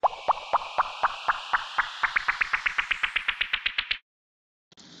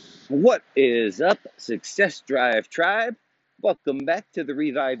What is up, Success Drive Tribe? Welcome back to the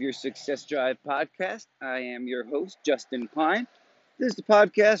Revive Your Success Drive podcast. I am your host, Justin Klein. This is the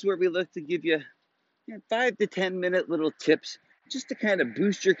podcast where we look to give you 5 to 10 minute little tips just to kind of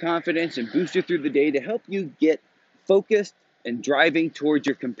boost your confidence and boost you through the day to help you get focused and driving towards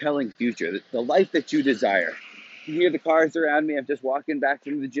your compelling future, the life that you desire. You hear the cars around me. I'm just walking back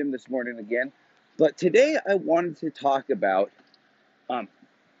from the gym this morning again. But today I wanted to talk about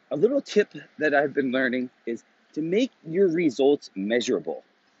a little tip that I've been learning is to make your results measurable.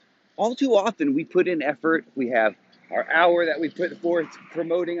 All too often we put in effort. We have our hour that we put forth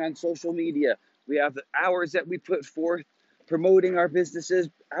promoting on social media. We have the hours that we put forth promoting our businesses,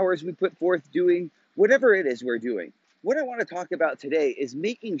 hours we put forth doing whatever it is we're doing. What I want to talk about today is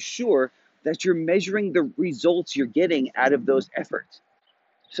making sure that you're measuring the results you're getting out of those efforts.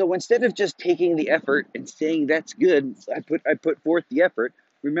 So instead of just taking the effort and saying that's good, I put forth the effort.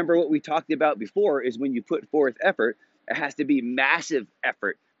 Remember what we talked about before is when you put forth effort, it has to be massive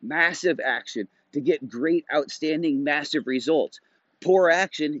effort, massive action to get great, outstanding, massive results. Poor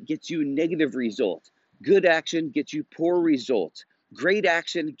action gets you negative results. Good action gets you poor results. Great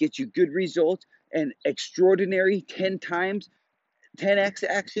action gets you good results. And extraordinary 10 times, 10x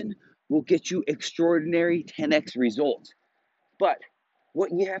action will get you extraordinary 10x results. But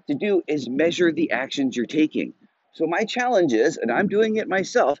what you have to do is measure the actions you're taking. So my challenge is, and I'm doing it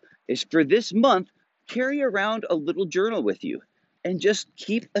myself, is for this month, carry around a little journal with you and just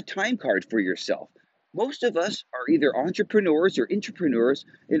keep a time card for yourself. Most of us are either entrepreneurs or intrapreneurs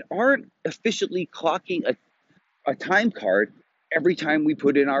and aren't officially clocking a time card every time we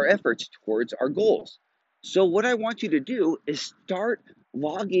put in our efforts towards our goals. So what I want you to do is start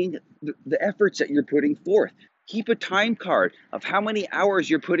logging the efforts that you're putting forth. Keep a time card of how many hours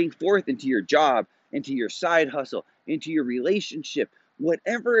you're putting forth into your job, into your side hustle, into your relationship,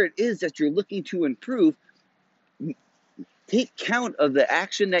 whatever it is that you're looking to improve. Take count of the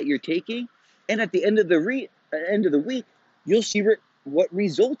action that you're taking, and at the end of the week, you'll see what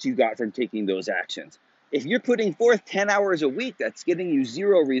results you got from taking those actions. If you're putting forth 10 hours a week, that's getting you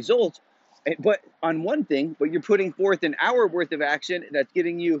 0 results. But on one thing, but you're putting forth an hour worth of action that's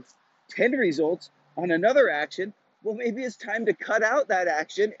getting you 10 results on another action, well, maybe it's time to cut out that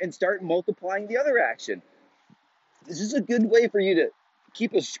action and start multiplying the other action. This is a good way for you to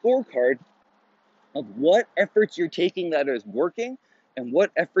keep a scorecard of what efforts you're taking that is working and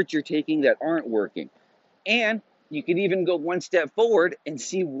what efforts you're taking that aren't working. And you can even go one step forward and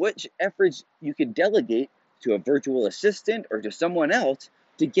see which efforts you could delegate to a virtual assistant or to someone else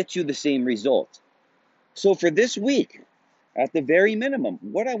to get you the same result. So for this week, at the very minimum,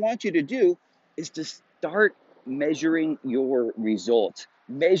 what I want you to do is to start measuring your results.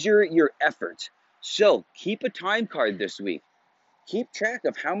 Measure your efforts. So keep a time card this week. Keep track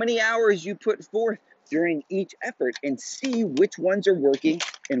of how many hours you put forth during each effort and see which ones are working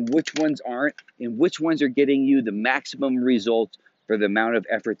and which ones aren't, and which ones are getting you the maximum results for the amount of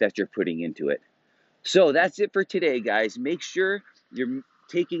effort that you're putting into it. So that's it for today, guys. Make sure you're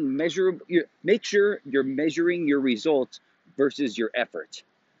measuring your results versus your efforts.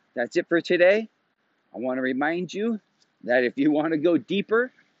 That's it for today. I want to remind you that if you want to go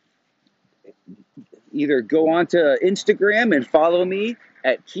deeper, either go onto Instagram and follow me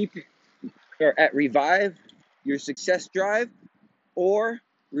at Revive Your Success Drive, or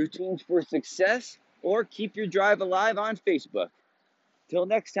Routines for Success, or Keep Your Drive Alive on Facebook. Till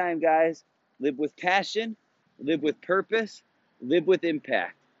next time, guys, live with passion, live with purpose, live with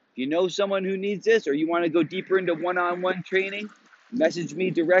impact. If you know someone who needs this, or you want to go deeper into one-on-one training, message me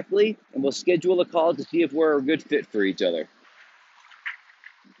directly and we'll schedule a call to see if we're a good fit for each other.